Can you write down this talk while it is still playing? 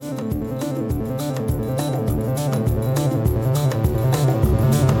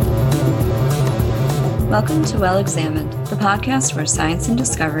Welcome to Well Examined, the podcast where science and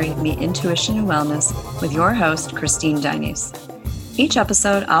discovery meet intuition and wellness with your host, Christine Dinies. Each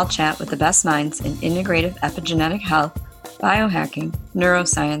episode, I'll chat with the best minds in integrative epigenetic health, biohacking,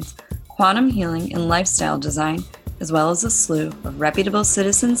 neuroscience, quantum healing, and lifestyle design, as well as a slew of reputable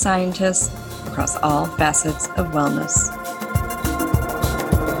citizen scientists across all facets of wellness.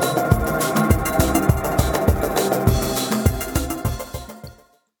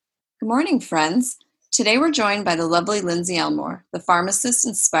 Good morning, friends. Today we're joined by the lovely Lindsay Elmore, the pharmacist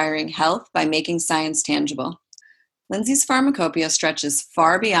inspiring health by making science tangible. Lindsay's pharmacopoeia stretches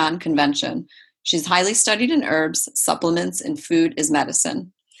far beyond convention. She's highly studied in herbs, supplements, and food as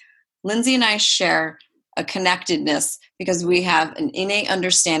medicine. Lindsay and I share a connectedness because we have an innate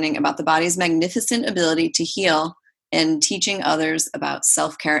understanding about the body's magnificent ability to heal and teaching others about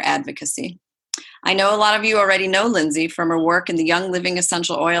self-care advocacy. I know a lot of you already know Lindsay from her work in the Young Living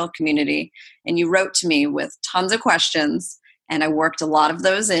Essential Oil community, and you wrote to me with tons of questions, and I worked a lot of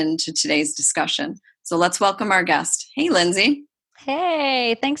those into today's discussion. So let's welcome our guest. Hey, Lindsay.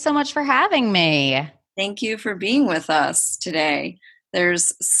 Hey, thanks so much for having me. Thank you for being with us today.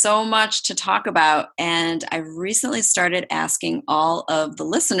 There's so much to talk about, and I recently started asking all of the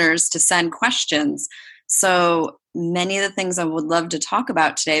listeners to send questions. So many of the things I would love to talk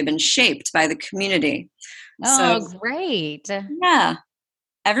about today have been shaped by the community. Oh, great. Yeah.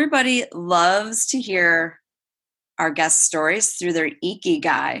 Everybody loves to hear our guest stories through their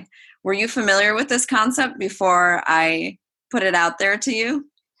ikigai. Were you familiar with this concept before I put it out there to you?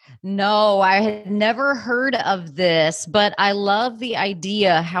 No, I had never heard of this, but I love the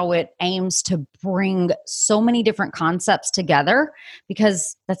idea how it aims to bring so many different concepts together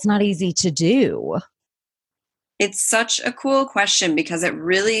because that's not easy to do. It's such a cool question because it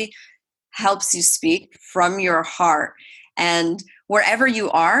really helps you speak from your heart. And wherever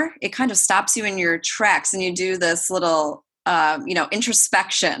you are, it kind of stops you in your tracks and you do this little,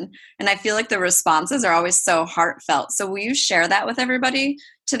 introspection. And I feel like the responses are always so heartfelt. So will you share that with everybody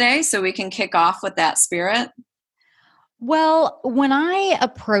today so we can kick off with that spirit? Well, when I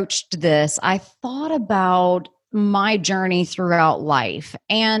approached this, I thought about my journey throughout life,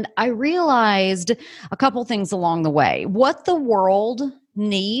 and I realized a couple things along the way. What the world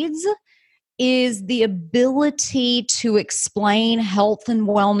needs is the ability to explain health and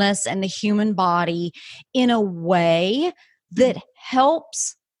wellness and the human body in a way that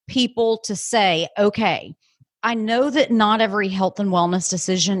helps people to say, okay, I know that not every health and wellness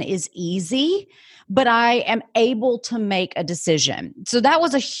decision is easy, but I am able to make a decision. So that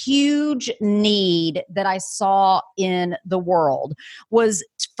was a huge need that I saw in the world, was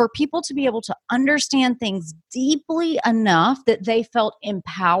for people to be able to understand things deeply enough that they felt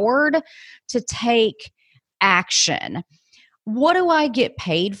empowered to take action. What do I get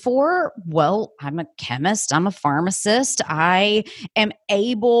paid for? Well, I'm a chemist. I'm a pharmacist. I am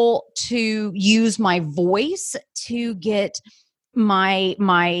able to use my voice to get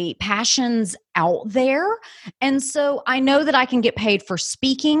my passions out there. And so I know that I can get paid for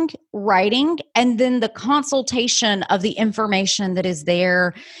speaking, writing, and then the consultation of the information that is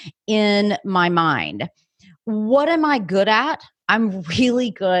there in my mind. What am I good at? I'm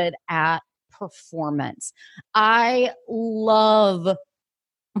really good at performance. I love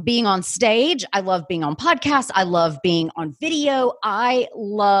being on stage. I love being on podcasts. I love being on video. I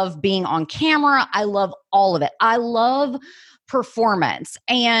love being on camera. I love all of it. I love performance.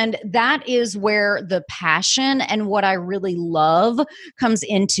 And that is where the passion and what I really love comes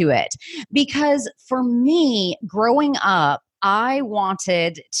into it. Because for me, growing up, I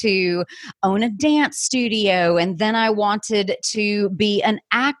wanted to own a dance studio, and then I wanted to be an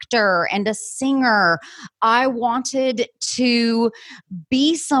actor and a singer. I wanted to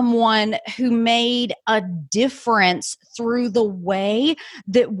be someone who made a difference through the way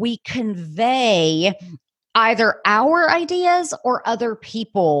that we convey either our ideas or other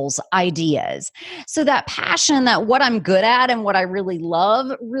people's ideas. So that passion, that what I'm good at and what I really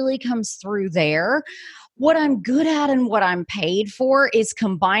love really comes through there. What I'm good at and what I'm paid for is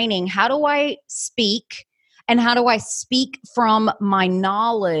combining how do I speak and how do I speak from my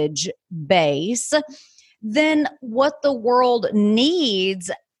knowledge base. Then what the world needs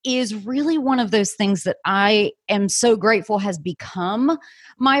is really one of those things that I am so grateful has become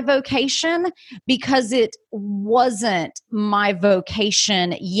my vocation, because it wasn't my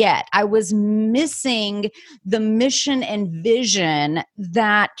vocation yet. I was missing the mission and vision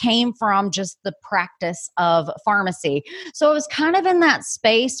that came from just the practice of pharmacy. So I was kind of in that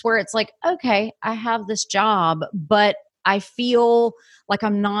space where it's like, okay, I have this job, but I feel like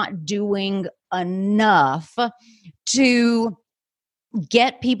I'm not doing enough to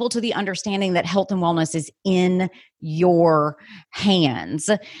get people to the understanding that health and wellness is in your hands.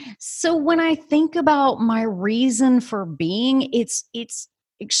 So when I think about my reason for being, it's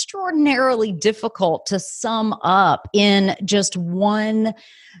extraordinarily difficult to sum up in just one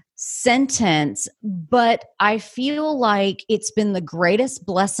sentence, but I feel like it's been the greatest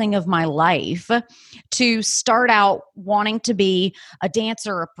blessing of my life to start out wanting to be a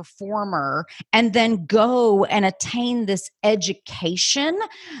dancer, a performer, and then go and attain this education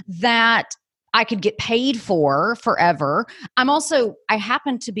that I could get paid for forever. I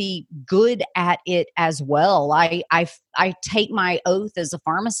happen to be good at it as well. I take my oath as a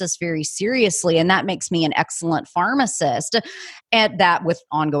pharmacist very seriously, and that makes me an excellent pharmacist. And that with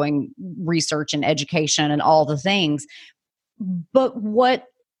ongoing research and education and all the things. But what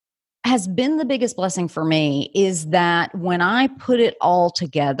has been the biggest blessing for me is that when I put it all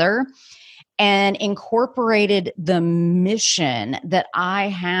together and incorporated the mission that I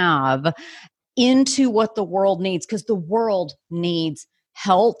have into what the world needs, because the world needs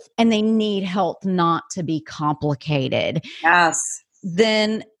health and they need health not to be complicated. Yes.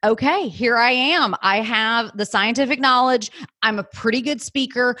 Then, okay, here I am. I have the scientific knowledge. I'm a pretty good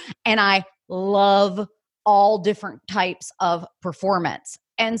speaker and I love all different types of performance.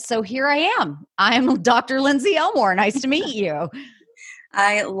 And so here I am. I'm Dr. Lindsay Elmore. Nice to meet you.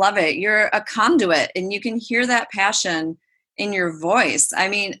 I love it. You're a conduit and you can hear that passion in your voice. I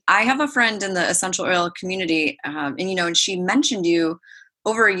mean, I have a friend in the essential oil community, and she mentioned you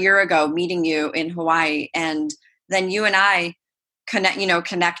over a year ago, meeting you in Hawaii. And then you and I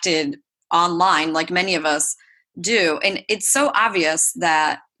connected online like many of us do. And it's so obvious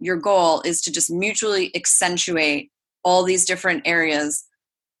that your goal is to just mutually accentuate all these different areas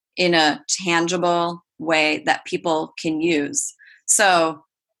in a tangible way that people can use. So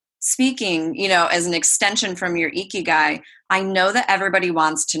speaking, as an extension from your Ikigai, I know that everybody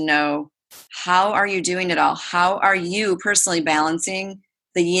wants to know, how are you doing it all? How are you personally balancing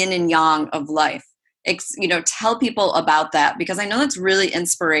the yin and yang of life? Tell people about that, because I know that's really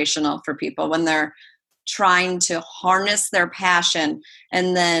inspirational for people when they're trying to harness their passion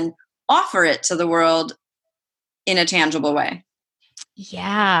and then offer it to the world in a tangible way.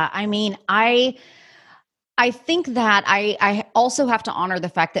 Yeah. I mean, I think that I also have to honor the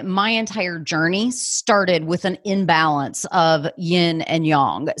fact that my entire journey started with an imbalance of yin and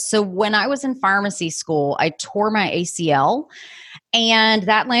yang. So when I was in pharmacy school, I tore my ACL and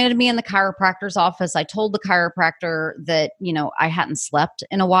that landed me in the chiropractor's office. I told the chiropractor that, I hadn't slept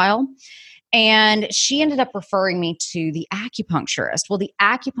in a while. And she ended up referring me to the acupuncturist. Well, the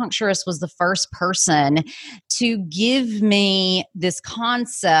acupuncturist was the first person to give me this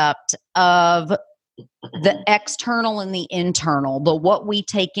concept of the external and the internal, the what we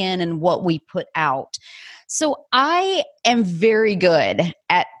take in and what we put out. So I am very good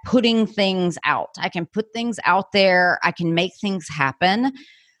at putting things out. I can put things out there. I can make things happen.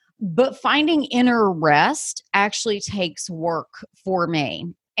 But finding inner rest actually takes work for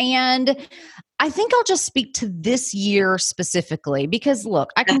me. And I think I'll just speak to this year specifically because,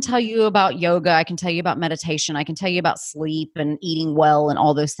 look, I can tell you about yoga. I can tell you about meditation. I can tell you about sleep and eating well and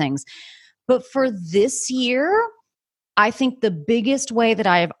all those things. But for this year, I think the biggest way that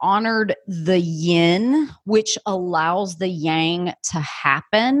I have honored the yin, which allows the yang to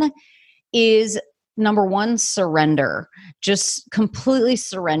happen, is number one, surrender. Just completely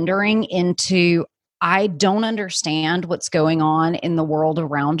surrendering into, I don't understand what's going on in the world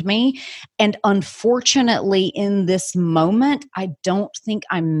around me. And unfortunately, in this moment, I don't think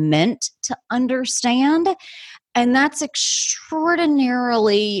I'm meant to understand. And that's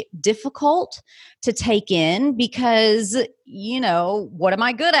extraordinarily difficult to take in because, what am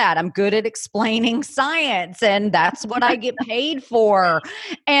I good at? I'm good at explaining science, and that's what I get paid for,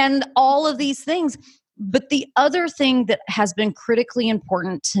 and all of these things. But the other thing that has been critically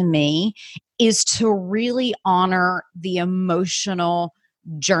important to me is to really honor the emotional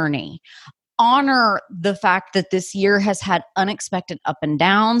journey. Honor the fact that this year has had unexpected up and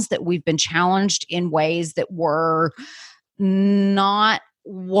downs, that we've been challenged in ways that were not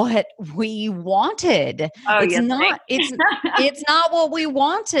what we wanted. It's not what we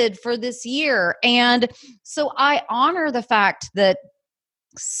wanted for this year. And so I honor the fact that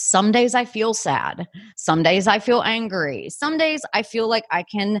some days I feel sad. Some days I feel angry. Some days I feel like I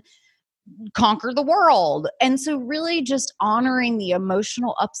can conquer the world. And so really just honoring the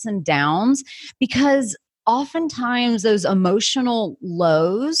emotional ups and downs, because oftentimes those emotional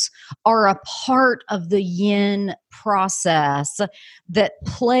lows are a part of the yin process that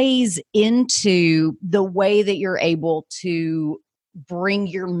plays into the way that you're able to bring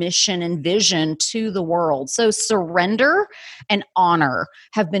your mission and vision to the world. So surrender and honor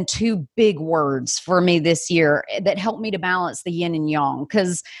have been two big words for me this year that help me to balance the yin and yang,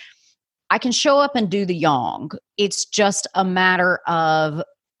 because I can show up and do the yang. It's just a matter of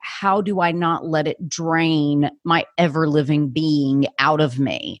how do I not let it drain my ever living being out of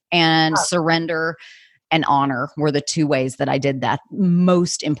me? And surrender and honor were the two ways that I did that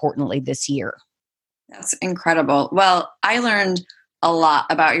most importantly this year. That's incredible. Well, I learned a lot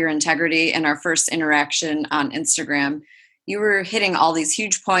about your integrity in our first interaction on Instagram. You were hitting all these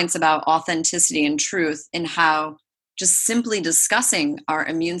huge points about authenticity and truth, and how just simply discussing our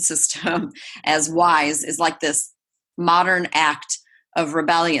immune system as wise is like this modern act of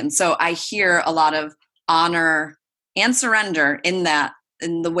rebellion. So I hear a lot of honor and surrender in that,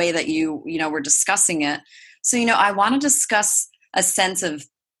 in the way that you were discussing it. So, I want to discuss a sense of,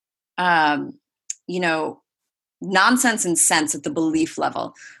 nonsense and sense at the belief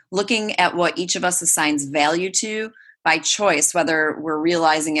level, looking at what each of us assigns value to by choice, whether we're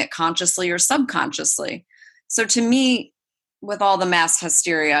realizing it consciously or subconsciously. So to me, with all the mass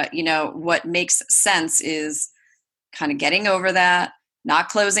hysteria, what makes sense is kind of getting over that, not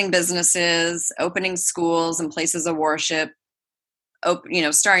closing businesses, opening schools and places of worship,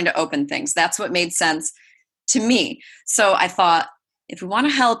 starting to open things. That's what made sense to me. So I thought, if we want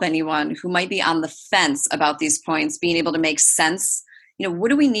to help anyone who might be on the fence about these points being able to make sense, what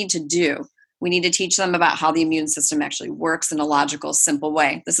do we need to do? We need to teach them about how the immune system actually works in a logical, simple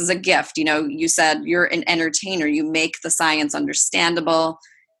way. This is a gift. You said you're an entertainer. You make the science understandable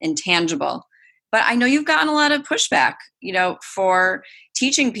and tangible. But I know you've gotten a lot of pushback, for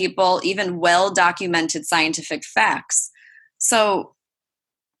teaching people even well-documented scientific facts. So,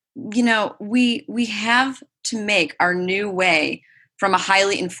 we have to make our new way from a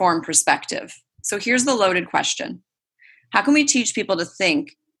highly informed perspective. So here's the loaded question. How can we teach people to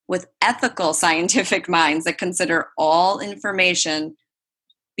think with ethical scientific minds that consider all information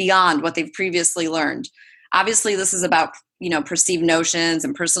beyond what they've previously learned? Obviously, this is about, perceived notions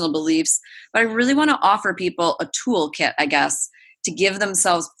and personal beliefs, but I really want to offer people a toolkit, I guess, to give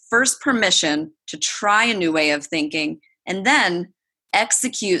themselves first permission to try a new way of thinking, and then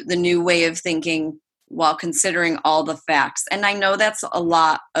execute the new way of thinking while considering all the facts. And I know that's a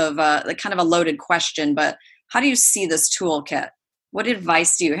lot of kind of a loaded question, but how do you see this toolkit? What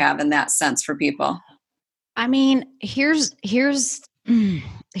advice do you have in that sense for people? I mean, here's the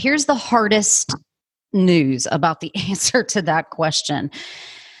hardest news about the answer to that question.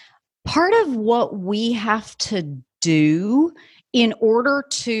 Part of what we have to do in order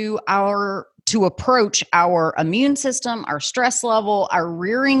to approach our immune system, our stress level, our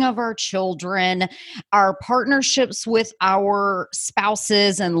rearing of our children, our partnerships with our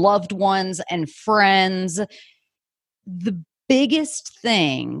spouses and loved ones and friends, the biggest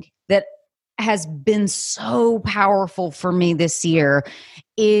thing that has been so powerful for me this year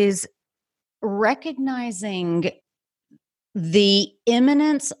is recognizing the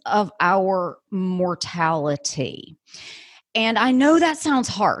imminence of our mortality. And I know that sounds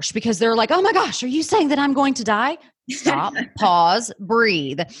harsh because they're like, oh my gosh, are you saying that I'm going to die? Stop, pause,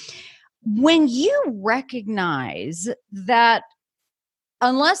 breathe. When you recognize that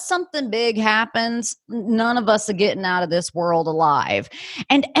unless something big happens, none of us are getting out of this world alive.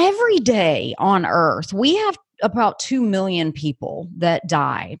 And every day on Earth, we have about 2 million people that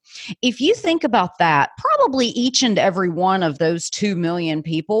die. If you think about that, probably each and every one of those 2 million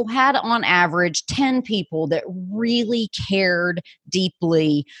people had on average 10 people that really cared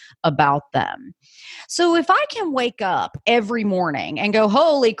deeply about them. So if I can wake up every morning and go,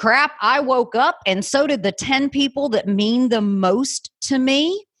 holy crap, I woke up and so did the 10 people that mean the most to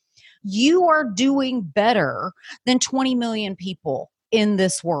me, you are doing better than 20 million people in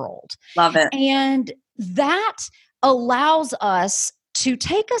this world. Love it. And that allows us to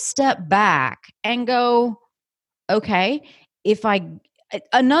take a step back and go, okay,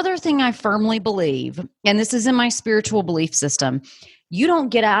 another thing I firmly believe, and this is in my spiritual belief system, you don't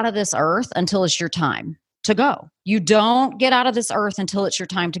get out of this earth until it's your time to go. You don't get out of this earth until it's your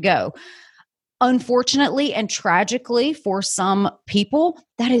time to go. Unfortunately and tragically for some people,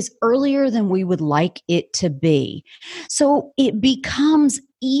 that is earlier than we would like it to be. So it becomes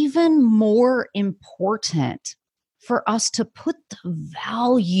even more important for us to put the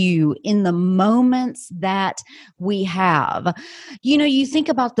value in the moments that we have. You think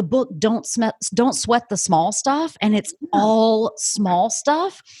about the book, Don't Sweat the Small Stuff, and it's all small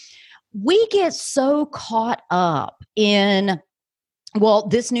stuff. We get so caught up in Well,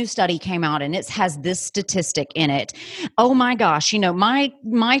 this new study came out and it has this statistic in it. Oh my gosh,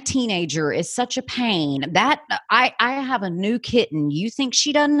 my teenager is such a pain. That I have a new kitten. You think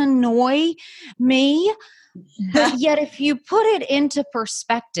she doesn't annoy me? But yet if you put it into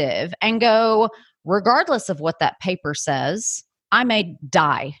perspective and go, regardless of what that paper says, I may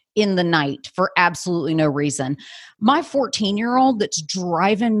die in the night for absolutely no reason. My 14-year-old that's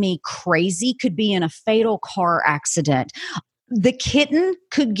driving me crazy could be in a fatal car accident. The kitten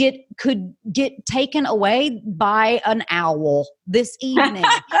could get taken away by an owl this evening.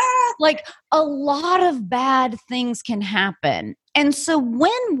 Like, a lot of bad things can happen. And so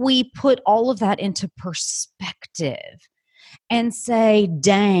when we put all of that into perspective and say,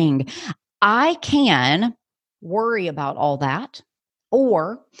 dang, I can worry about all that,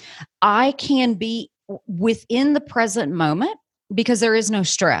 or I can be within the present moment, because there is no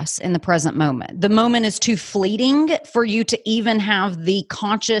stress in the present moment. The moment is too fleeting for you to even have the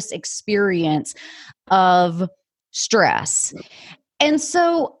conscious experience of stress. And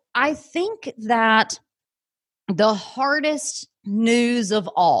so I think that the hardest news of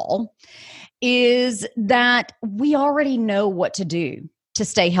all is that we already know what to do to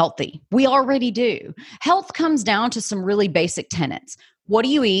stay healthy. We already do. Health comes down to some really basic tenets. What do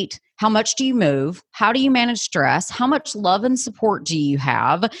you eat? How much do you move? How do you manage stress? How much love and support do you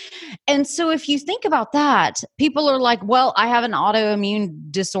have? And so if you think about that, people are like, well, I have an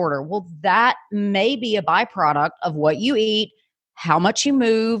autoimmune disorder. Well, that may be a byproduct of what you eat, how much you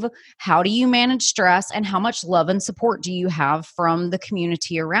move, how do you manage stress, and how much love and support do you have from the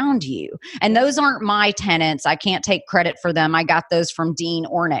community around you. And those aren't my tenets. I can't take credit for them. I got those from Dean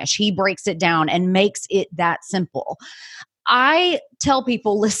Ornish. He breaks it down and makes it that simple. I tell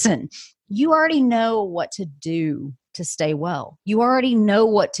people, listen, you already know what to do to stay well. You already know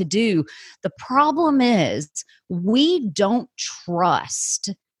what to do. The problem is we don't trust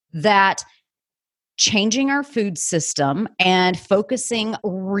that changing our food system and focusing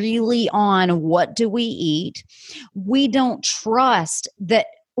really on what do we eat. We don't trust that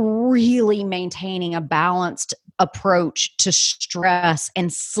really maintaining a balanced approach to stress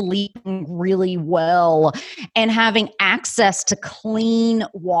and sleeping really well and having access to clean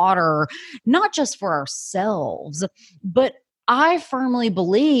water, not just for ourselves, but I firmly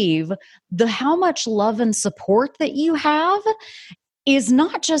believe how much love and support that you have is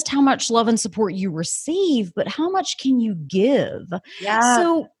not just how much love and support you receive, but how much can you give? Yeah.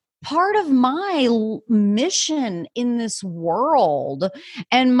 So part of my mission in this world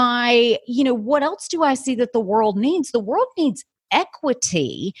and what else do I see that the world needs? The world needs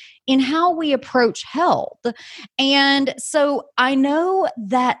equity in how we approach health. And so I know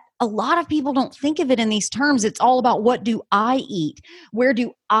that a lot of people don't think of it in these terms. It's all about, what do I eat? Where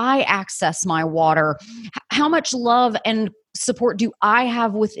do I access my water? How much love and support do I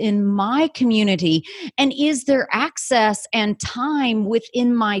have within my community? And is there access and time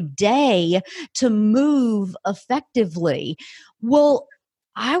within my day to move effectively? Well,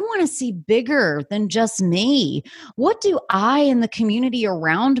 I want to see bigger than just me. What do I and the community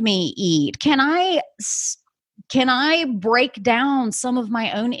around me eat? Can I break down some of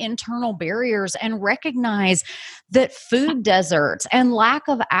my own internal barriers and recognize that food deserts and lack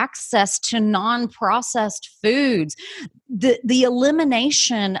of access to non-processed foods, the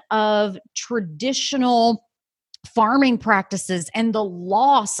elimination of traditional farming practices and the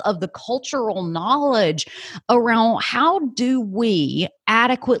loss of the cultural knowledge around how do we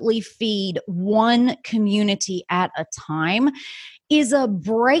adequately feed one community at a time is a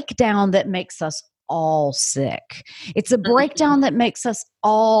breakdown that makes us all sick. It's a breakdown that makes us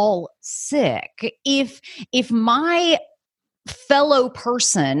all sick. If my fellow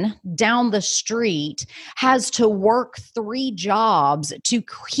person down the street has to work 3 jobs to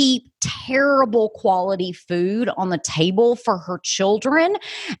keep terrible quality food on the table for her children,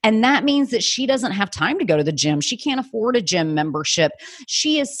 and that means that she doesn't have time to go to the gym. She can't afford a gym membership.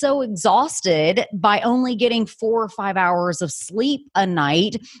 She is so exhausted by only getting 4 or 5 hours of sleep a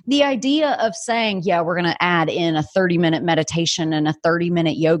night. The idea of saying, yeah, we're going to add in a 30-minute meditation and a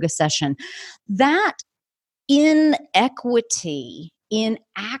 30-minute yoga session, that inequity in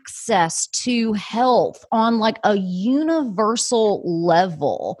access to health on like a universal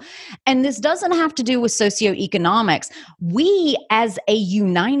level. And this doesn't have to do with socioeconomics. We, as a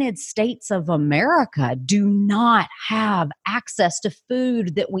United States of America, do not have access to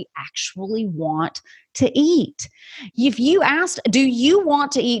food that we actually want to eat. If you asked, do you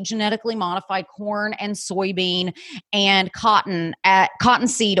want to eat genetically modified corn and soybean and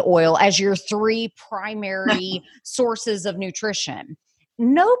cottonseed oil as your 3 primary sources of nutrition?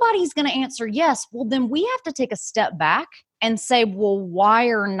 Nobody's going to answer yes. Well, then we have to take a step back and say, well, why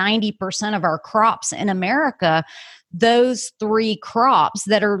are 90% of our crops in America those three crops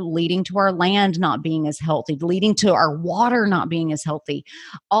that are leading to our land not being as healthy, leading to our water not being as healthy,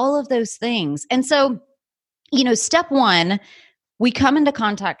 all of those things. And so, step one, we come into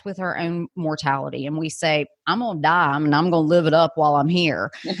contact with our own mortality and we say, I'm going to die and I'm going to live it up while I'm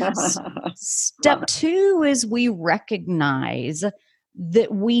here. Step two is we recognize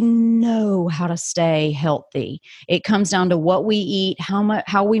that we know how to stay healthy. It comes down to what we eat,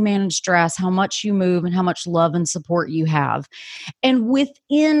 how we manage stress, how much you move, and how much love and support you have. And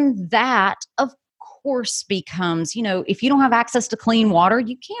within that, of course, becomes, if you don't have access to clean water,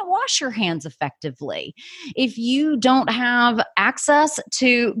 you can't wash your hands effectively. If you don't have access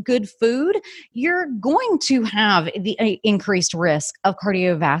to good food, you're going to have the increased risk of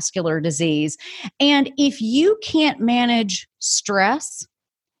cardiovascular disease. And if you can't manage stress,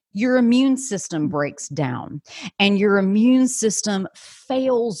 your immune system breaks down and your immune system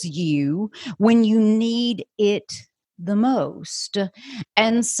fails you when you need it the most.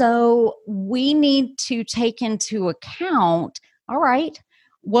 And so we need to take into account, all right,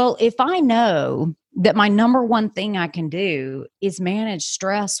 well, if I know that my number one thing I can do is manage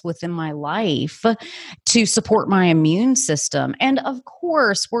stress within my life to support my immune system. And of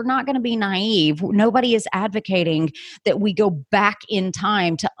course, we're not going to be naive. Nobody is advocating that we go back in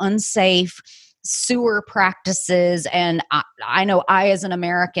time to unsafe sewer practices. And I know I, as an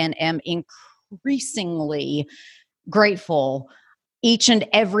American, am increasingly grateful each and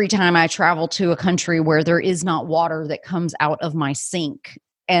every time I travel to a country where there is not water that comes out of my sink.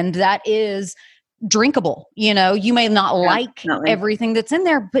 And that is drinkable. You may not like everything that's in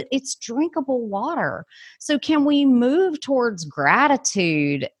there, but it's drinkable water. So can we move towards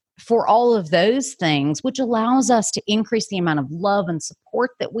gratitude for all of those things, which allows us to increase the amount of love and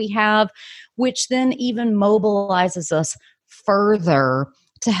support that we have, which then even mobilizes us further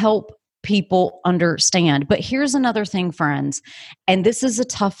to help people understand. But here's another thing, friends, and this is a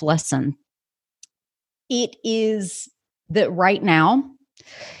tough lesson. It is that right now,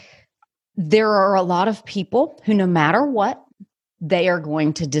 there are a lot of people who, no matter what, they are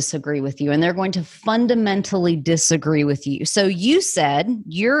going to disagree with you and they're going to fundamentally disagree with you. So you said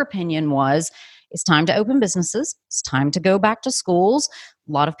your opinion was, it's time to open businesses. It's time to go back to schools.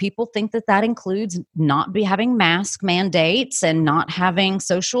 A lot of people think that includes not having mask mandates and not having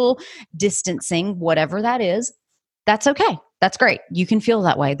social distancing, whatever that is. That's okay. That's great. You can feel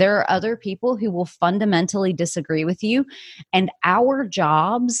that way. There are other people who will fundamentally disagree with you. And our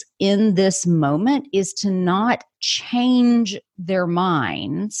jobs in this moment is to not change their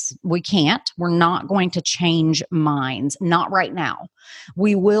minds. We can't. We're not going to change minds. Not right now.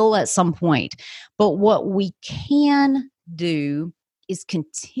 We will at some point. But what we can do is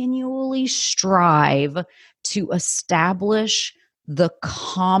continually strive to establish the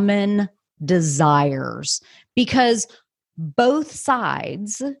common desires, because both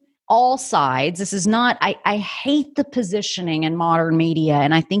sides, all sides, this is not, I hate the positioning in modern media,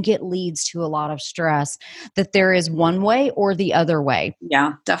 and I think it leads to a lot of stress that there is one way or the other way.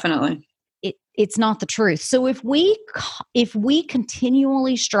 Yeah, definitely. It's not the truth. So if we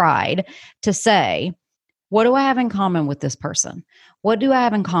continually stride to say, what do I have in common with this person? What do I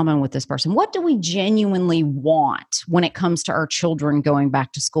have in common with this person? What do we genuinely want when it comes to our children going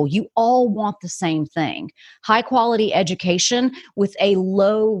back to school? You all want the same thing: high quality education with a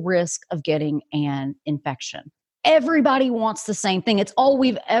low risk of getting an infection. Everybody wants the same thing. It's all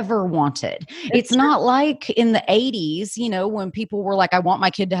we've ever wanted. It's not like in the 80s, when people were like, I want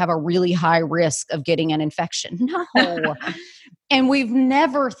my kid to have a really high risk of getting an infection. No. And we've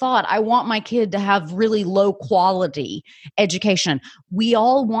never thought, I want my kid to have really low quality education. We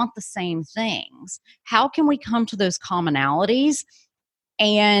all want the same things. How can we come to those commonalities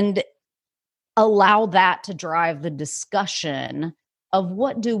and allow that to drive the discussion of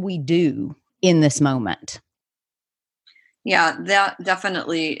what do we do in this moment? Yeah, that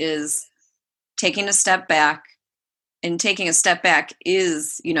definitely is taking a step back. And taking a step back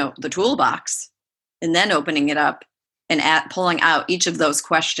is, the toolbox, and then opening it up and pulling out each of those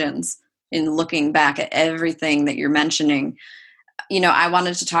questions and looking back at everything that you're mentioning. I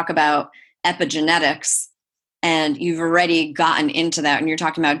wanted to talk about epigenetics, and you've already gotten into that, and you're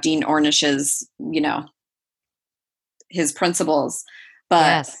talking about Dean Ornish's, his principles.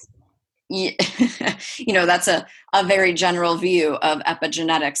 But yes. That's a very general view of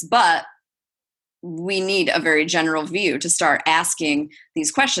epigenetics, but we need a very general view to start asking these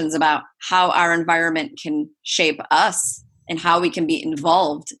questions about how our environment can shape us and how we can be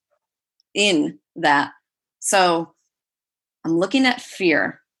involved in that. So I'm looking at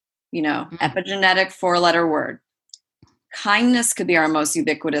fear, epigenetic 4-letter word. Kindness could be our most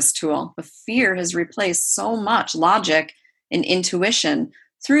ubiquitous tool, but fear has replaced so much logic and intuition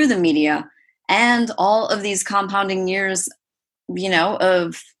through the media and all of these compounding years,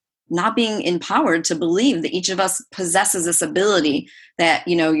 of not being empowered to believe that each of us possesses this ability that,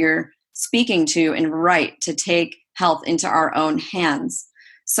 you're speaking to and right to take health into our own hands.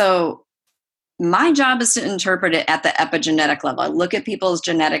 So my job is to interpret it at the epigenetic level. I look at people's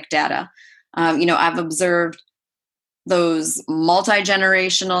genetic data. I've observed those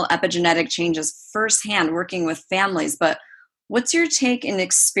multi-generational epigenetic changes firsthand working with families. But what's your take and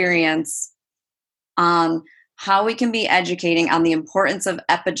experience on how we can be educating on the importance of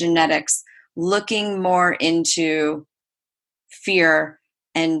epigenetics, looking more into fear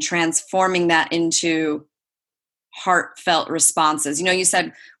and transforming that into heartfelt responses? You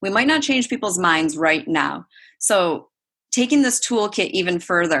said we might not change people's minds right now. So taking this toolkit even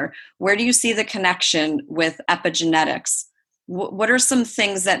further, where do you see the connection with epigenetics? What are some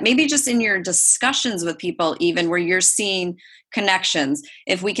things that maybe just in your discussions with people, even where you're seeing connections,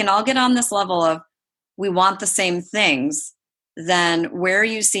 if we can all get on this level of we want the same things, then where are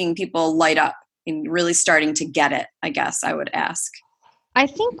you seeing people light up and really starting to get it, I guess I would ask? I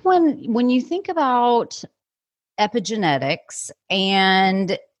think when you think about epigenetics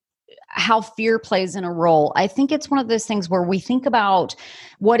and how fear plays in a role, I think it's one of those things where we think about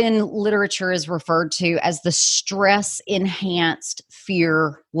what in literature is referred to as the stress enhanced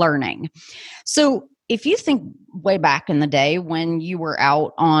fear learning. So if you think way back in the day when you were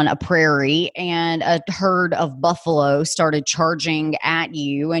out on a prairie and a herd of buffalo started charging at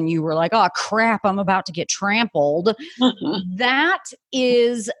you and you were like, oh crap, I'm about to get trampled. That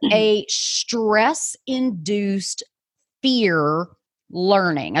is a stress-induced fear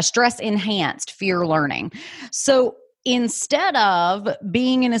learning, a stress-enhanced fear learning. So instead of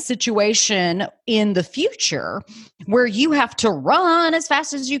being in a situation in the future where you have to run as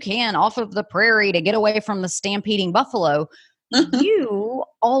fast as you can off of the prairie to get away from the stampeding buffalo, you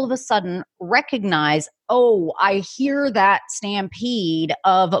all of a sudden recognize, oh, I hear that stampede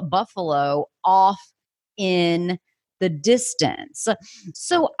of buffalo off in the distance.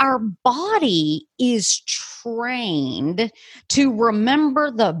 So our body is trained to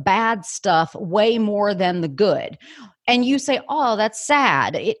remember the bad stuff way more than the good. And you say, oh, that's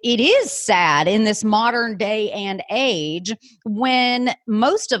sad. It is sad in this modern day and age when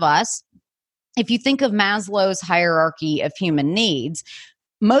most of us, if you think of Maslow's hierarchy of human needs,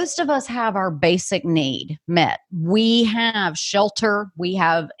 most of us have our basic need met. We have shelter. We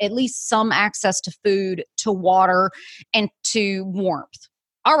have at least some access to food, to water, and to warmth.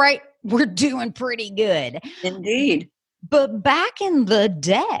 All right, we're doing pretty good. Indeed. But back in the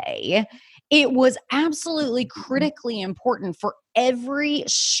day, it was absolutely critically important for every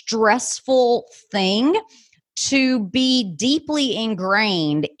stressful thing to be deeply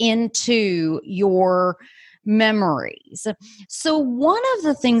ingrained into your memories. So one of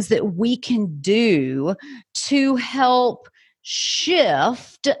the things that we can do to help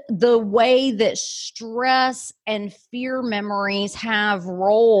shift the way that stress and fear memories have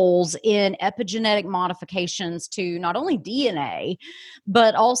roles in epigenetic modifications to not only DNA,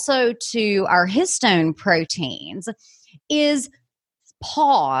 but also to our histone proteins is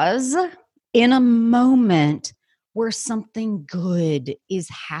pause in a moment where something good is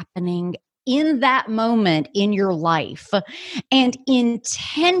happening in that moment in your life and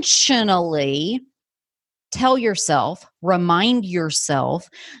intentionally tell yourself, remind yourself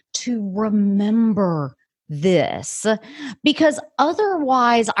to remember this, because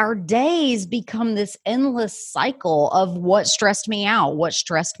otherwise our days become this endless cycle of what stressed me out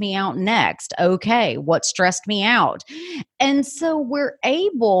next. Okay, what stressed me out? And so we're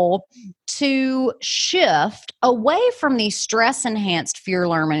able to shift away from these stress-enhanced fear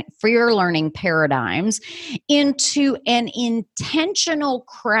learning paradigms into an intentional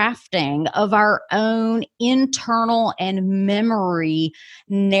crafting of our own internal and memory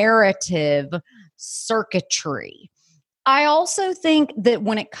narrative circuitry. I also think that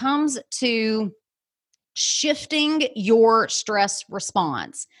when it comes to shifting your stress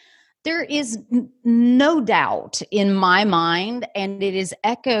response, there is no doubt in my mind, and it is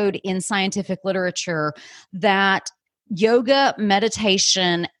echoed in scientific literature, that yoga,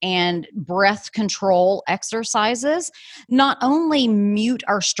 meditation, and breath control exercises not only mute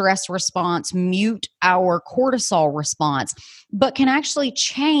our stress response, mute our cortisol response, but can actually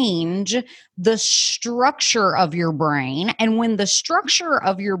change the structure of your brain. And when the structure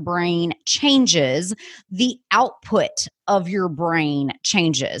of your brain changes, the output of your brain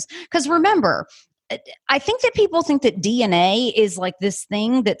changes. Because remember, I think that people think that DNA is like this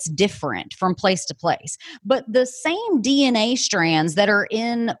thing that's different from place to place. But the same DNA strands that are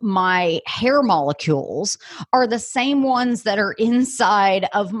in my hair molecules are the same ones that are inside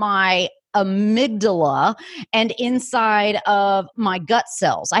of my amygdala and inside of my gut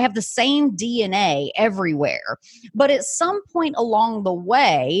cells. I have the same DNA everywhere. But at some point along the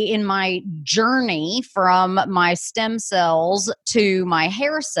way in my journey from my stem cells to my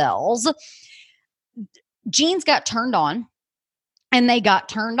hair cells, genes got turned on and they got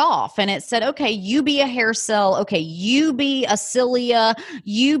turned off. And it said, okay, you be a hair cell. Okay, you be a cilia.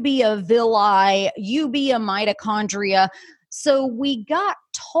 You be a villi. You be a mitochondria. So we got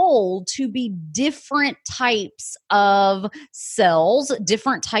told to be different types of cells,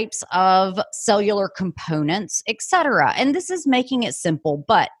 different types of cellular components, etc. And this is making it simple,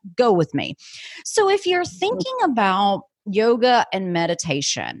 but go with me. So if you're thinking about yoga and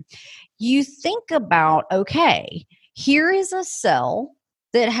meditation, you think about, okay, here is a cell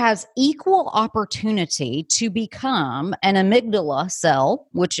that has equal opportunity to become an amygdala cell,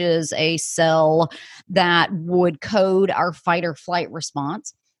 which is a cell that would code our fight or flight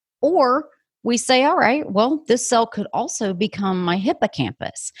response. Or we say, all right, well, this cell could also become my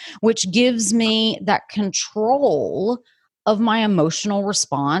hippocampus, which gives me that control of my emotional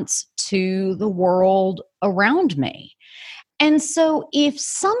response to the world around me. And so if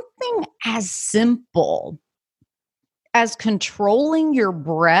something as simple as controlling your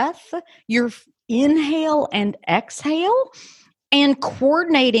breath, your inhale and exhale, and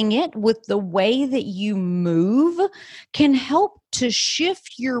coordinating it with the way that you move can help to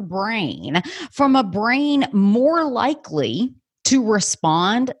shift your brain from a brain more likely to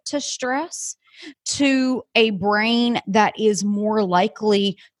respond to stress to a brain that is more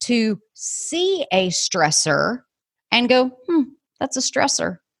likely to see a stressor and go, that's a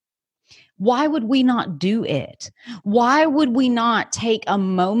stressor. Why would we not do it? Why would we not take a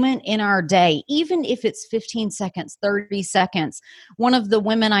moment in our day, even if it's 15 seconds, 30 seconds? One of the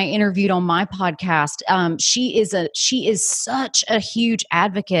women I interviewed on my podcast, she is such a huge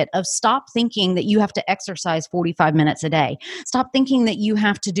advocate of stop thinking that you have to exercise 45 minutes a day. Stop thinking that you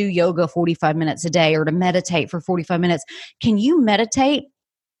have to do yoga 45 minutes a day or to meditate for 45 minutes. Can you meditate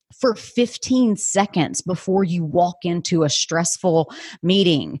for 15 seconds before you walk into a stressful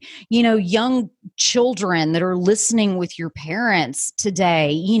meeting? You know, young children that are listening with your parents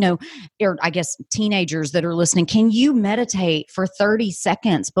today, or I guess teenagers that are listening, can you meditate for 30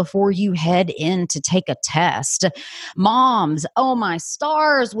 seconds before you head in to take a test? Moms, oh my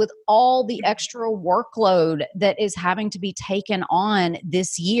stars, with all the extra workload that is having to be taken on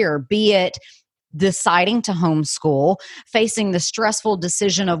this year, be it deciding to homeschool, facing the stressful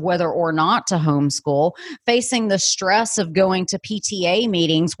decision of whether or not to homeschool, facing the stress of going to PTA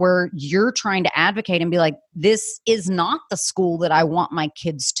meetings where you're trying to advocate and be like, this is not the school that I want my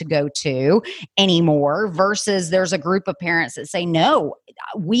kids to go to anymore, versus there's a group of parents that say, no,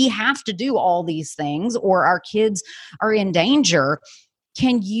 we have to do all these things or our kids are in danger.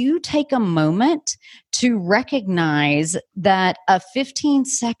 Can you take a moment to recognize that a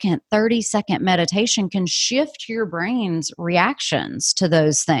 15-second, 30-second meditation can shift your brain's reactions to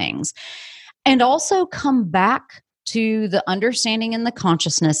those things? And also come back to the understanding and the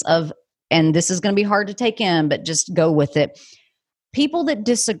consciousness of, and this is going to be hard to take in, but just go with it. People that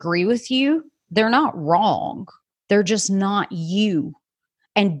disagree with you, they're not wrong. They're just not you.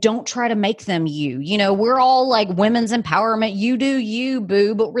 And don't try to make them you. We're all like women's empowerment. You do you,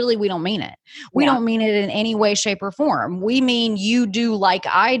 boo, but really we don't mean it. We don't mean it in any way, shape, or form. We mean you do like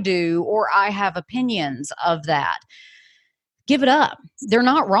I do, or I have opinions of that. Give it up. They're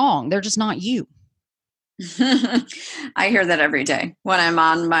not wrong. They're just not you. I hear that every day when I'm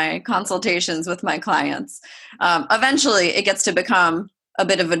on my consultations with my clients. Eventually it gets to become a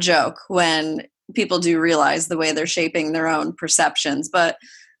bit of a joke when people do realize the way they're shaping their own perceptions. But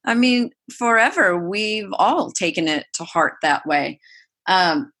I mean, forever, we've all taken it to heart that way.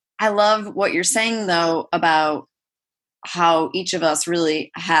 I love what you're saying, though, about how each of us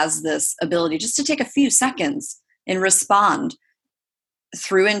really has this ability just to take a few seconds and respond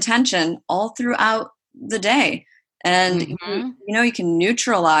through intention all throughout the day. And, you can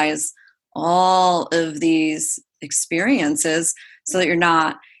neutralize all of these experiences so that you're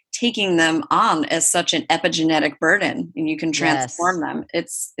not taking them on as such an epigenetic burden, and you can transform them.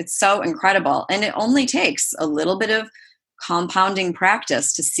 It's so incredible. And it only takes a little bit of compounding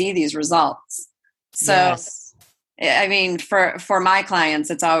practice to see these results. So, I mean, for my clients,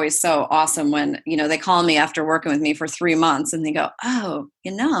 it's always so awesome when, they call me after working with me for 3 months and they go, oh,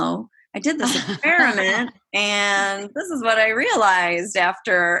 I did this experiment and this is what I realized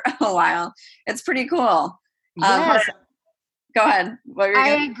after a while. It's pretty cool. Yes, Go ahead. What were you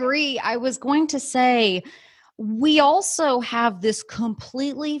I going to agree. I was going to say, we also have this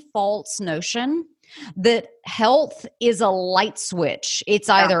completely false notion that health is a light switch. It's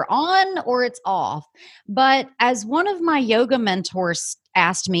Yeah. either on or it's off. But as one of my yoga mentors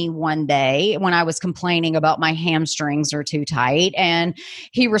asked me one day when I was complaining about my hamstrings are too tight, and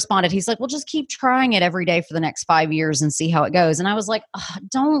he responded, he's like, well, just keep trying it every day for the next 5 years and see how it goes. And I was like, oh,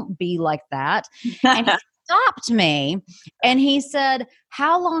 don't be like that. And he stopped me and he said,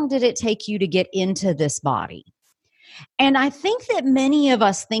 how long did it take you to get into this body? And I think that many of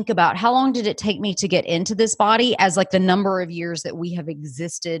us think about how long did it take me to get into this body as like the number of years that we have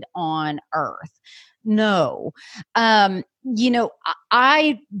existed on earth. No. I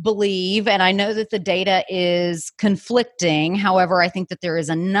believe, and I know that the data is conflicting. However, I think that there is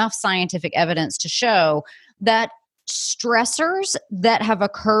enough scientific evidence to show that stressors that have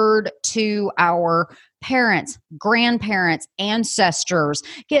occurred to our parents, grandparents, ancestors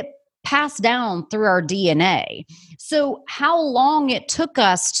get passed down through our DNA. So, how long it took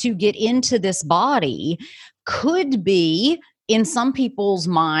us to get into this body could be, in some people's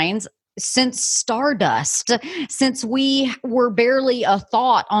minds, since stardust, since we were barely a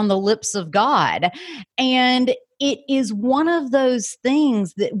thought on the lips of God. And it is one of those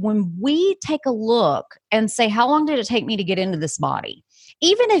things that when we take a look and say, how long did it take me to get into this body?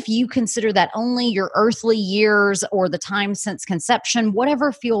 Even if you consider that only your earthly years or the time since conception,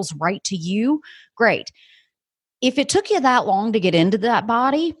 whatever feels right to you, great. If it took you that long to get into that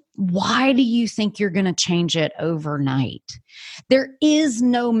body, why do you think you're going to change it overnight? There is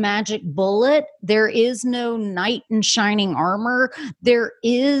no magic bullet. There is no knight in shining armor. There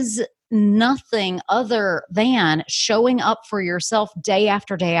is nothing other than showing up for yourself day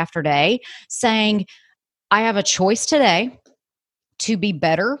after day after day, saying, I have a choice today to be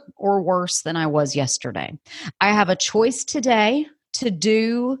better or worse than I was yesterday. I have a choice today to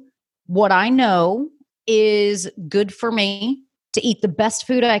do what I know is good for me, to eat the best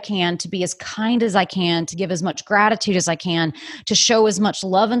food I can, to be as kind as I can, to give as much gratitude as I can, to show as much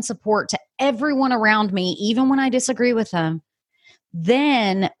love and support to everyone around me, even when I disagree with them.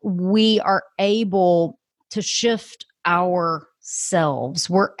 Then we are able to shift ourselves.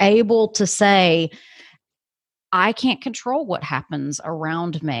 We're able to say, I can't control what happens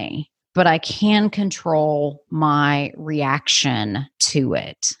around me, but I can control my reaction to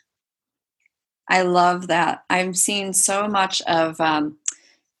it. I love that. I'm seeing so much of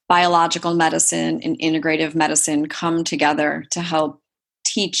biological medicine and integrative medicine come together to help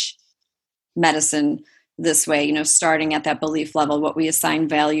teach medicine this way, starting at that belief level, what we assign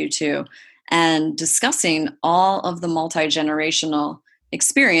value to, and discussing all of the multi-generational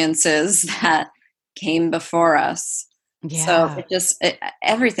experiences that came before us. Yeah. So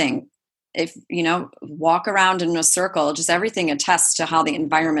everything, if, walk around in a circle, just everything attests to how the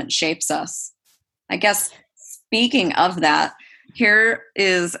environment shapes us. I guess speaking of that, here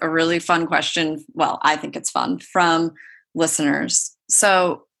is a really fun question. Well, I think it's fun from listeners.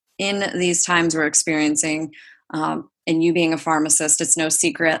 So in these times we're experiencing, and you being a pharmacist, it's no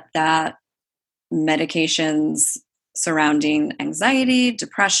secret that medications surrounding anxiety,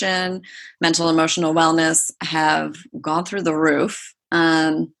 depression, mental emotional wellness have gone through the roof.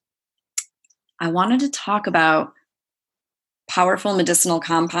 I wanted to talk about powerful medicinal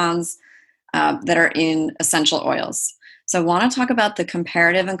compounds that are in essential oils. So I want to talk about the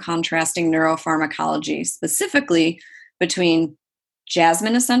comparative and contrasting neuropharmacology, specifically between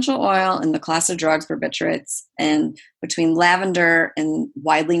jasmine essential oil and the class of drugs, barbiturates, and between lavender and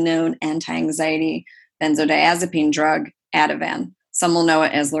widely known anti-anxiety benzodiazepine drug, Ativan. Some will know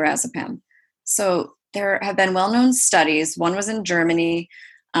it as lorazepam. So there have been well-known studies. One was in Germany,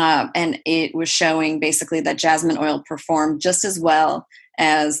 and it was showing basically that jasmine oil performed just as well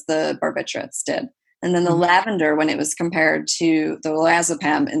as the barbiturates did. And then the lavender, when it was compared to the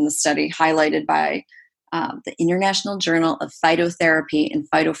lorazepam in the study highlighted by the International Journal of Phytotherapy and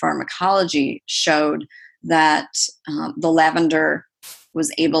Phytopharmacology, showed that the lavender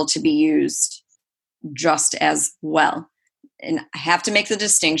was able to be used just as well. And I have to make the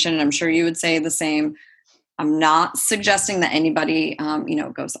distinction, and I'm sure you would say the same. I'm not suggesting that anybody,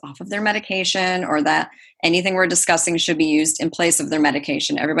 goes off of their medication or that anything we're discussing should be used in place of their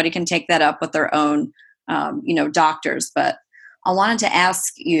medication. Everybody can take that up with their own, doctors. But I wanted to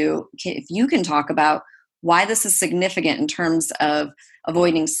ask you if you can talk about why this is significant in terms of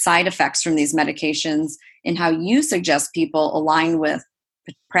avoiding side effects from these medications and how you suggest people align with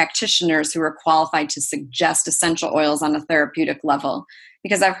practitioners who are qualified to suggest essential oils on a therapeutic level.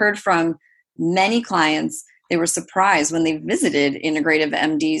 Because I've heard from many clients, they were surprised when they visited integrative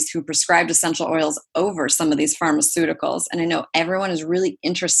MDs who prescribed essential oils over some of these pharmaceuticals. And I know everyone is really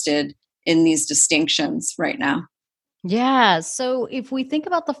interested in these distinctions right now. Yeah. So if we think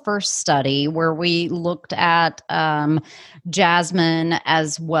about the first study where we looked at jasmine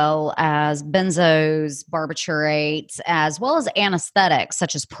as well as benzos, barbiturates, as well as anesthetics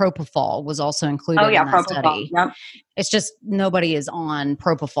such as propofol was also included in that Propofol. study. Yep. It's just nobody is on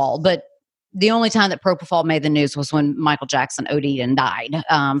propofol, but the only time that propofol made the news was when Michael Jackson OD'd and died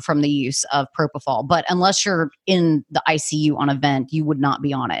from the use of propofol. But unless you're in the ICU on a vent, you would not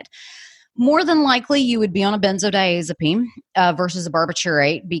be on it. More than likely, you would be on a benzodiazepine versus a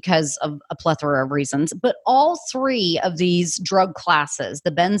barbiturate because of a plethora of reasons. But all three of these drug classes,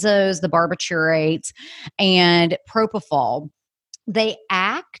 the benzos, the barbiturates, and propofol, they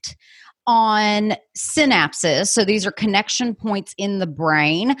act on synapses. So these are connection points in the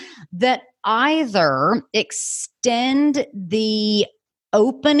brain that either extend the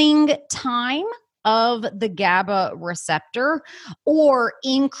opening time of the GABA receptor or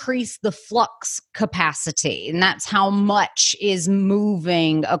increase the flux capacity. And that's how much is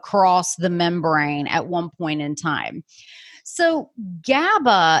moving across the membrane at one point in time. So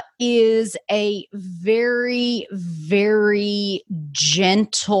GABA is a very, very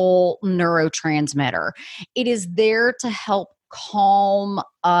gentle neurotransmitter. It is there to help calm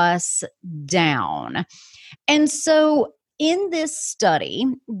us down. And so in this study,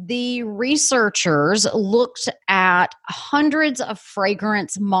 the researchers looked at hundreds of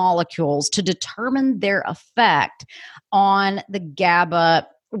fragrance molecules to determine their effect on the GABA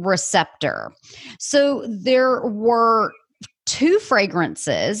receptor. So there were 2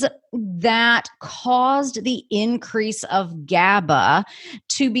 fragrances that caused the increase of GABA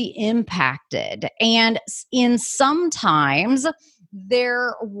to be impacted. And in sometimes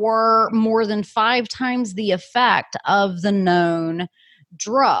there were more than 5 times the effect of the known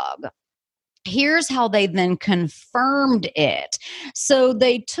drug. Here's how they then confirmed it. So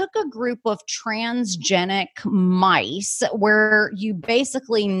they took a group of transgenic mice where you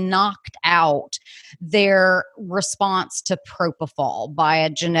basically knocked out their response to propofol by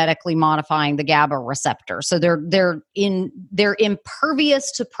genetically modifying the GABA receptor. So they're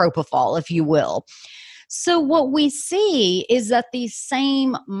impervious to propofol, if you will. So what we see is that these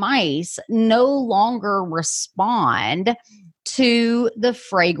same mice no longer respond to the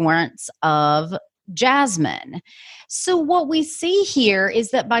fragrance of jasmine. So what we see here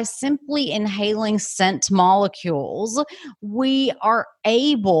is that by simply inhaling scent molecules, we are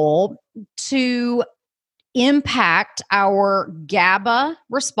able to impact our GABA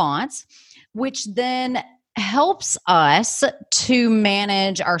response, which then helps us to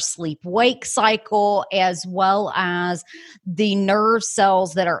manage our sleep-wake cycle as well as the nerve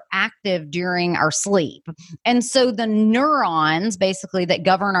cells that are active during our sleep. And so the neurons basically that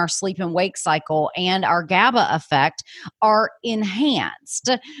govern our sleep and wake cycle and our GABA effect are enhanced.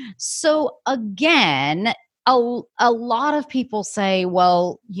 So again, a lot of people say,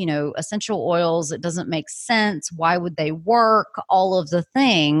 well, essential oils, it doesn't make sense. Why would they work? All of the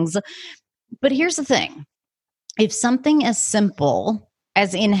things. But here's the thing. If something as simple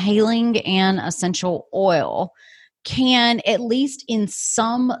as inhaling an essential oil can, at least in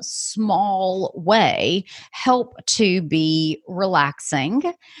some small way, help to be relaxing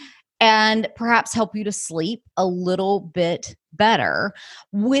and perhaps help you to sleep a little bit better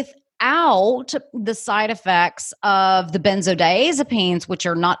without the side effects of the benzodiazepines, which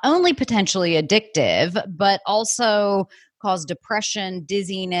are not only potentially addictive, but also cause depression,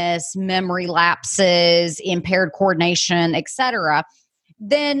 dizziness, memory lapses, impaired coordination, etc.,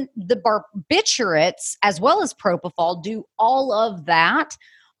 then the barbiturates, as well as propofol, do all of that.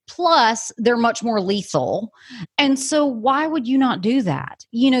 Plus, they're much more lethal. And so why would you not do that?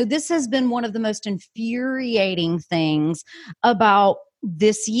 This has been one of the most infuriating things about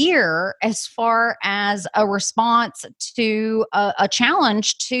this year as far as a response to a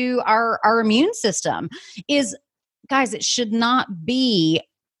challenge to our immune system is, guys, it should not be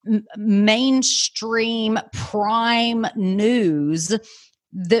mainstream prime news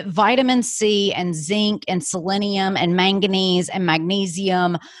that vitamin C and zinc and selenium and manganese and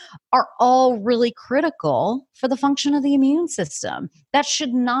magnesium are all really critical for the function of the immune system. That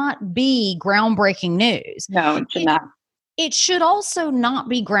should not be groundbreaking news. No, it should not. It should also not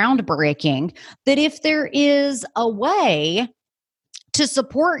be groundbreaking that if there is a way to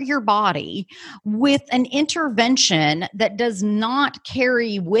support your body with an intervention that does not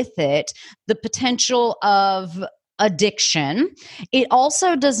carry with it the potential of addiction. It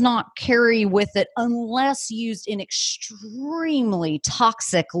also does not carry with it, unless used in extremely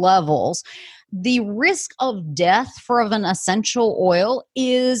toxic levels, the risk of death from an essential oil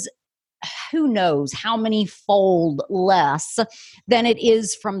is who knows how many fold less than it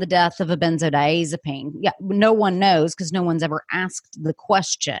is from the death of a benzodiazepine. Yeah, no one knows because no one's ever asked the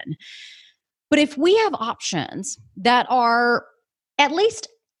question. But if we have options that are at least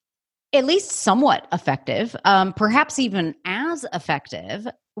somewhat effective, perhaps even as effective,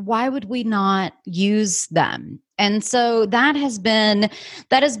 why would we not use them? And so that has been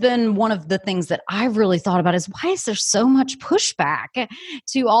one of the things that I've really thought about, is why is there so much pushback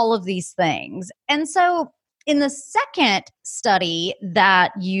to all of these things? And so in the second study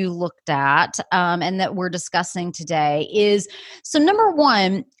that you looked at, and that we're discussing today, is, so number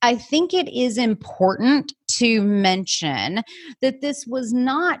one, I think it is important to mention that this was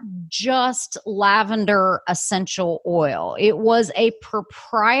not just lavender essential oil. It was a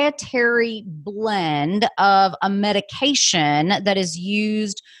proprietary blend of a medication that is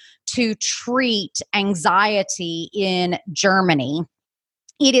used to treat anxiety in Germany.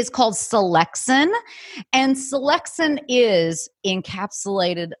 It is called Selexin, and Selexin is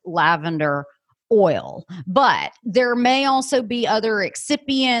encapsulated lavender oil. But there may also be other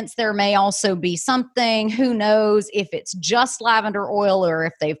excipients. There may also be something, who knows if it's just lavender oil or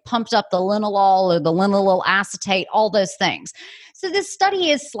if they've pumped up the linalool or the linalool acetate, all those things. So this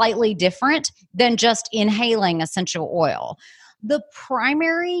study is slightly different than just inhaling essential oil. The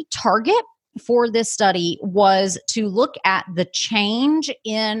primary target for this study was to look at the change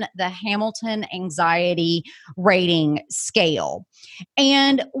in the Hamilton Anxiety Rating Scale.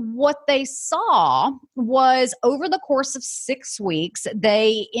 And what they saw was, over the course of 6 weeks,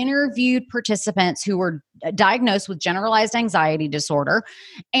 they interviewed participants who were diagnosed with generalized anxiety disorder,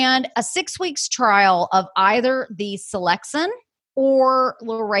 and a 6 weeks trial of either the Selexin or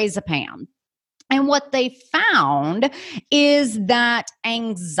lorazepam. And what they found is that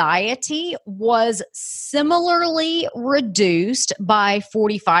anxiety was similarly reduced by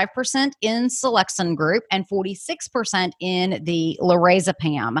 45% in Selexin group and 46% in the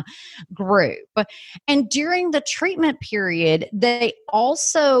lorazepam group. And during the treatment period, they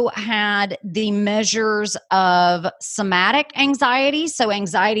also had the measures of somatic anxiety, so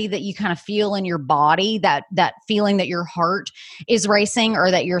anxiety that you kind of feel in your body, that feeling that your heart is racing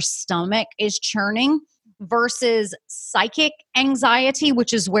or that your stomach is churning, versus psychic anxiety,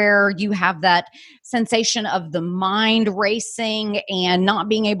 which is where you have that sensation of the mind racing and not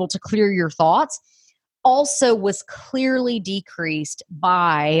being able to clear your thoughts, also was clearly decreased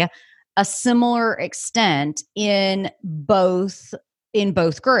by a similar extent in both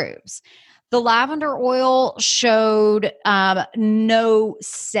groups. The lavender oil showed no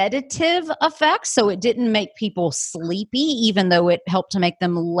sedative effects, so it didn't make people sleepy, even though it helped to make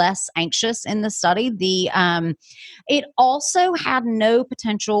them less anxious in the study. It also had no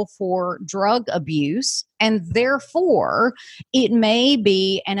potential for drug abuse, and therefore it may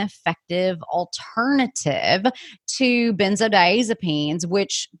be an effective alternative to benzodiazepines,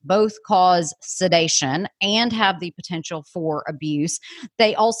 which both cause sedation and have the potential for abuse.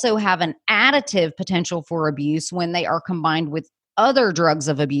 They also have an additive potential for abuse when they are combined with other drugs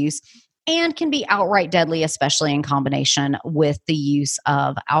of abuse, and can be outright deadly, especially in combination with the use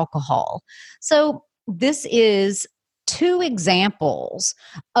of alcohol. So this is 2 examples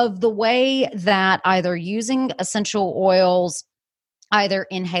of the way that either using essential oils, either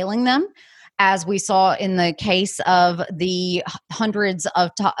inhaling them, as we saw in the case of the hundreds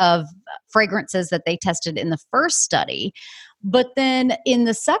of fragrances that they tested in the first study. But then in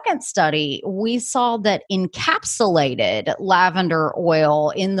the second study, we saw that encapsulated lavender oil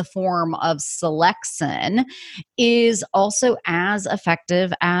in the form of Selexin is also as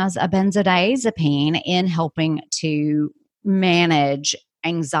effective as a benzodiazepine in helping to manage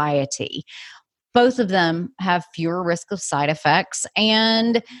anxiety. Both of them have fewer risk of side effects.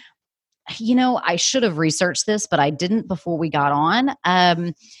 And I should have researched this, but I didn't before we got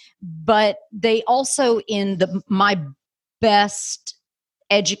on. But they also, in my best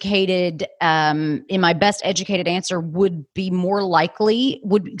educated answer, would be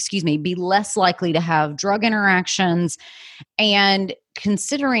less likely to have drug interactions. And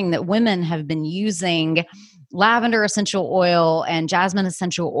considering that women have been using lavender essential oil and jasmine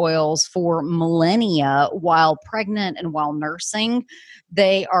essential oils for millennia while pregnant and while nursing,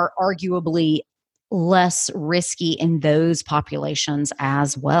 they are arguably less risky in those populations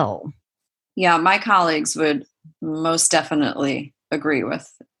as well. Yeah, my colleagues would most definitely agree with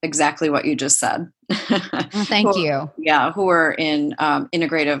exactly what you just said. Thank you. Who are in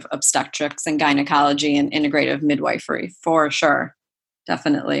integrative obstetrics and gynecology and integrative midwifery for sure.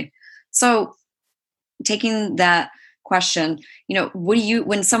 Definitely. So taking that question, what do you,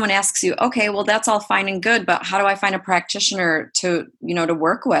 when someone asks you, okay, well, that's all fine and good, but how do I find a practitioner to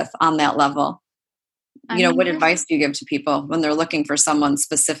work with on that level? What advice do you give to people when they're looking for someone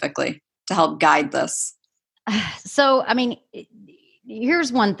specifically to help guide this? So,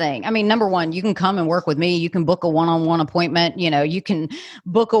 here's one thing. Number one, you can come and work with me. You can book a one-on-one appointment. You can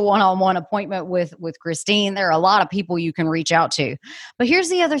book a one-on-one appointment with Christine. There are a lot of people you can reach out to. But here's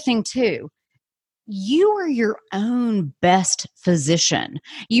the other thing too. You are your own best physician.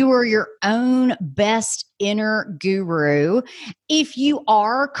 You are your own best inner guru. If you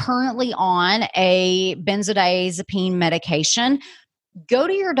are currently on a benzodiazepine medication, go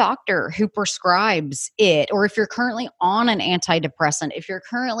to your doctor who prescribes it. Or if you're currently on an antidepressant, if you're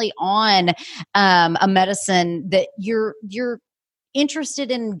currently on a medicine that you're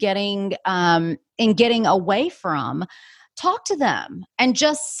interested in getting away from, talk to them and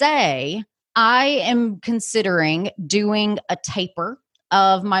just say, I am considering doing a taper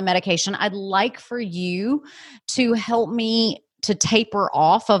of my medication. I'd like for you to help me to taper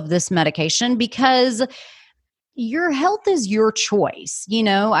off of this medication because your health is your choice.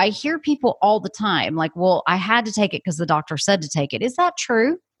 I hear people all the time like, well, I had to take it because the doctor said to take it. Is that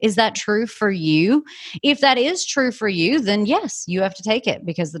true? Is that true for you? If that is true for you, then yes, you have to take it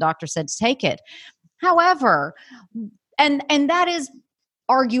because the doctor said to take it. However, and that is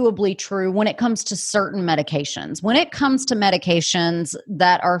arguably true when it comes to certain medications. When it comes to medications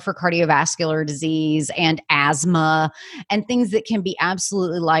that are for cardiovascular disease and asthma and things that can be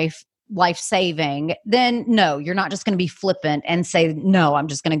absolutely life-saving, then no, you're not just going to be flippant and say, no, I'm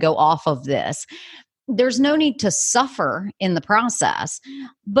just going to go off of this. There's no need to suffer in the process.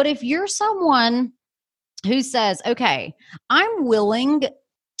 But if you're someone who says, okay, I'm willing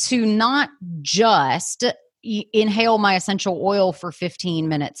to not just inhale my essential oil for 15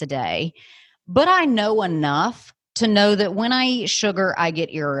 minutes a day, but I know enough to know that when I eat sugar, I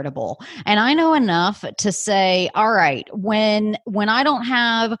get irritable. And I know enough to say, all right, when I don't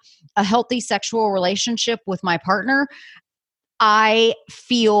have a healthy sexual relationship with my partner, I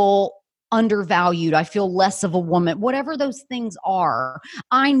feel undervalued. I feel less of a woman, whatever those things are.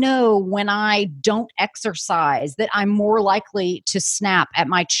 I know when I don't exercise that I'm more likely to snap at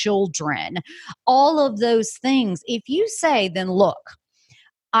my children. All of those things. If you say, then look,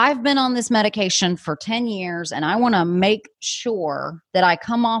 I've been on this medication for 10 years and I want to make sure that I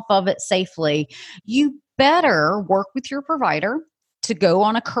come off of it safely, you better work with your provider to go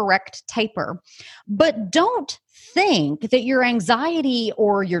on a correct taper. But don't think that your anxiety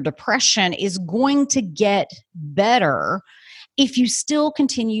or your depression is going to get better if you still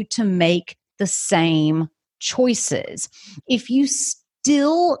continue to make the same choices. If you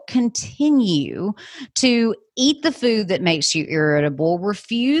still continue to eat the food that makes you irritable,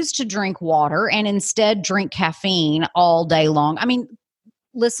 refuse to drink water, and instead drink caffeine all day long.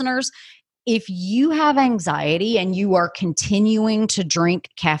 Listeners, if you have anxiety and you are continuing to drink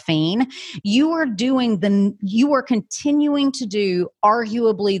caffeine, you are continuing to do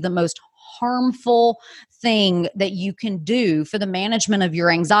arguably the most harmful thing that you can do for the management of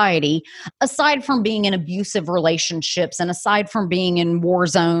your anxiety, aside from being in abusive relationships and aside from being in war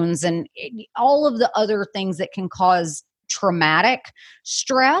zones and all of the other things that can cause traumatic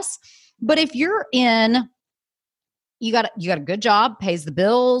stress. But if you're in you got a good job, pays the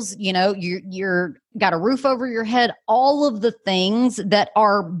bills, you're got a roof over your head, all of the things that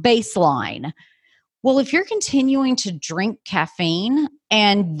are baseline. Well, if you're continuing to drink caffeine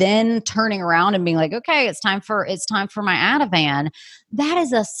and then turning around and being like, okay, it's time for my Ativan, that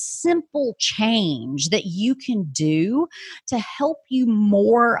is a simple change that you can do to help you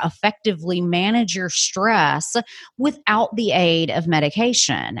more effectively manage your stress without the aid of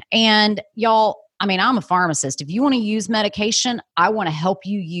medication. And y'all, I'm a pharmacist. If you want to use medication, I want to help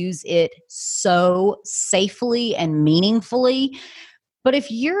you use it so safely and meaningfully. But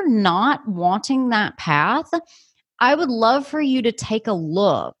if you're not wanting that path, I would love for you to take a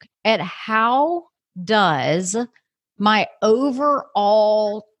look at how does the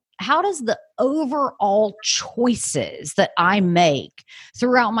overall choices that I make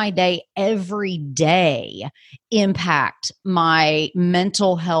throughout my day every day impact my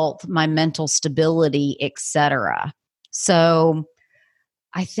mental health, my mental stability, etc. So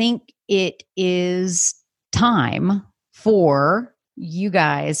I think it is time for you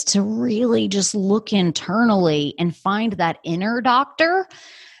guys to really just look internally and find that inner doctor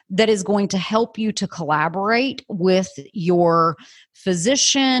that is going to help you to collaborate with your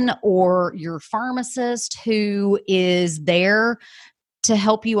physician or your pharmacist who is there to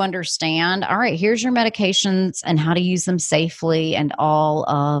help you understand, all right, here's your medications and how to use them safely and all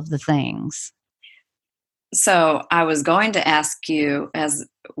of the things. So I was going to ask you, as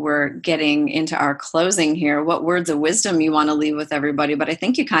we're getting into our closing here, what words of wisdom you want to leave with everybody, but I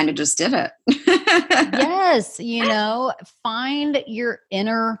think you kind of just did it. Yes, find your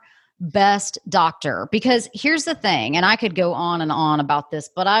inner best doctor. Because here's the thing, and I could go on and on about this,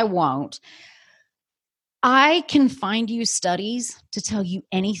 but I won't. I can find you studies to tell you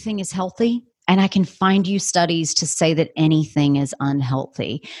anything is healthy, and I can find you studies to say that anything is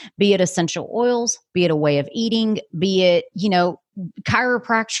unhealthy, be it essential oils, be it a way of eating, be it,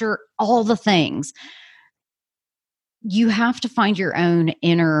 chiropractor, all the things. You have to find your own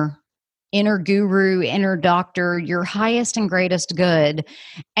inner guru, inner doctor, your highest and greatest good,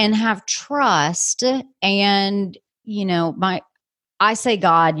 and have trust. And, I say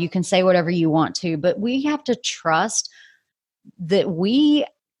God, you can say whatever you want to, but we have to trust that we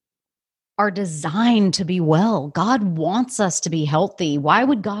are designed to be well. God wants us to be healthy. Why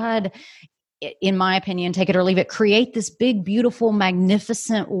would God, in my opinion, take it or leave it, create this big, beautiful,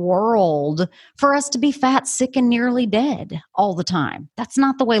 magnificent world for us to be fat, sick, and nearly dead all the time? That's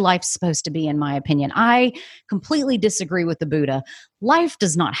not the way life's supposed to be, in my opinion. I completely disagree with the Buddha. Life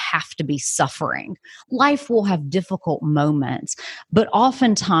does not have to be suffering. Life will have difficult moments, but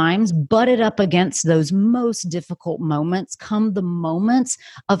oftentimes butted up against those most difficult moments come the moments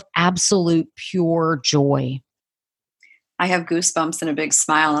of absolute pure joy. I have goosebumps and a big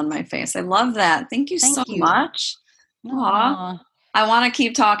smile on my face. I love that. Thank you so much. Aw. I want to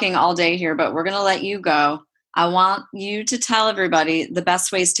keep talking all day here, but we're going to let you go. I want you to tell everybody the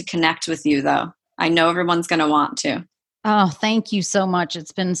best ways to connect with you, though. I know everyone's going to want to. Oh, thank you so much.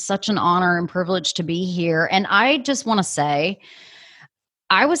 It's been such an honor and privilege to be here. And I just want to say,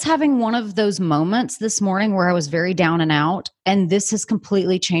 I was having one of those moments this morning where I was very down and out, and this has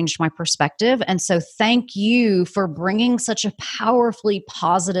completely changed my perspective. And so thank you for bringing such a powerfully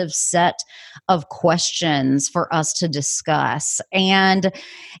positive set of questions for us to discuss. And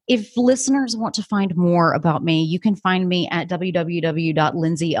if listeners want to find more about me, you can find me at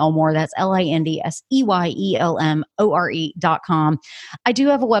www.lindseyelmore. That's LindseyElmore.com. I do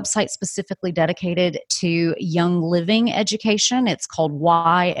have a website specifically dedicated to young living education. It's called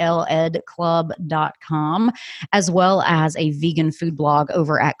YLEdClub.com, as well as a vegan food blog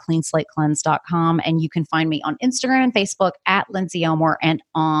over at cleanslatecleanse.com. And you can find me on Instagram and Facebook at Lindsey Elmore, and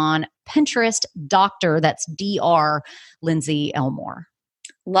on Pinterest, Dr. That's Dr. Lindsey Elmore.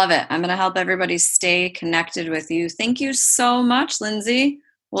 Love it. I'm going to help everybody stay connected with you. Thank you so much, Lindsey.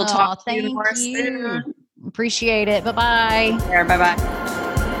 We'll talk to you more soon. Appreciate it. Bye-bye. Bye-bye.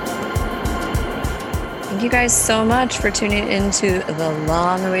 Thank you guys so much for tuning into the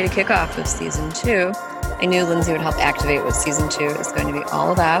long-awaited kickoff of Season 2. I knew Lindsey would help activate what Season 2 is going to be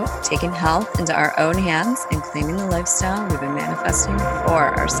all about, taking health into our own hands and claiming the lifestyle we've been manifesting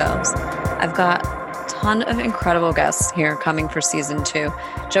for ourselves. I've got a ton of incredible guests here coming for Season 2.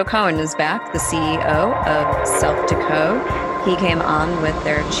 Joe Cohen is back, the CEO of Self Decode. He came on with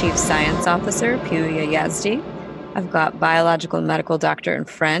their Chief Science Officer, Puya Yazdi. I've got biological medical doctor and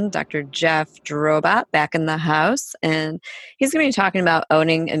friend, Dr. Jeff Drobot, back in the house, and he's going to be talking about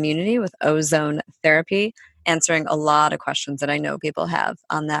owning immunity with ozone therapy, answering a lot of questions that I know people have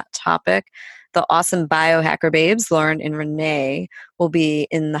on that topic. The awesome biohacker babes, Lauren and Renee, will be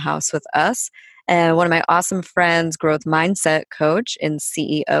in the house with us. And one of my awesome friends, growth mindset coach and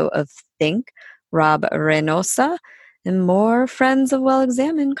CEO of Think, Rob Reynosa, and more friends of Well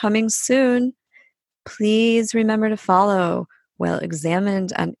Examined coming soon. Please remember to follow Well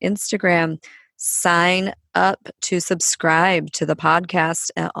Examined on Instagram. Sign up to subscribe to the podcast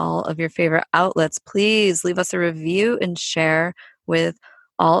at all of your favorite outlets. Please leave us a review and share with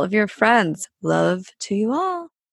all of your friends. Love to you all.